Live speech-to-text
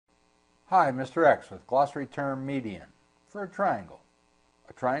Hi, Mr. X with glossary term median for a triangle.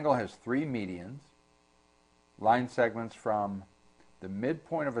 A triangle has three medians, line segments from the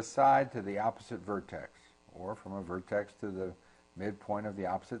midpoint of a side to the opposite vertex, or from a vertex to the midpoint of the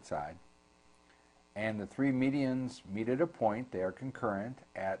opposite side. And the three medians meet at a point. They are concurrent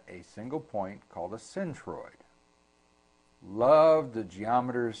at a single point called a centroid. Love the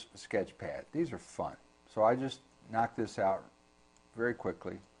geometer's sketch pad. These are fun. So I just knocked this out very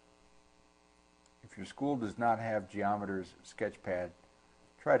quickly. If your school does not have geometer's sketch pad,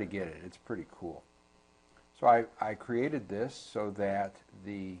 try to get it. It's pretty cool. So I created this so that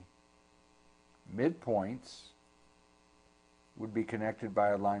the midpoints would be connected by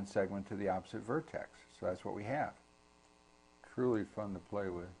a line segment to the opposite vertex. So that's what we have. Truly fun to play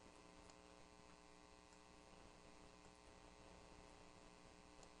with.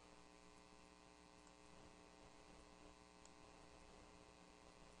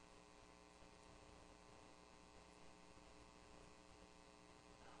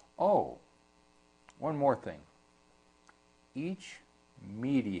 Oh, one more thing. Each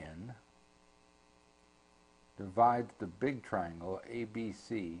median divides the big triangle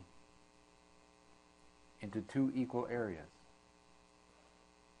ABC into two equal areas.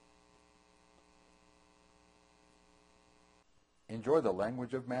 Enjoy the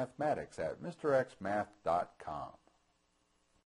language of mathematics at MrXMath.com.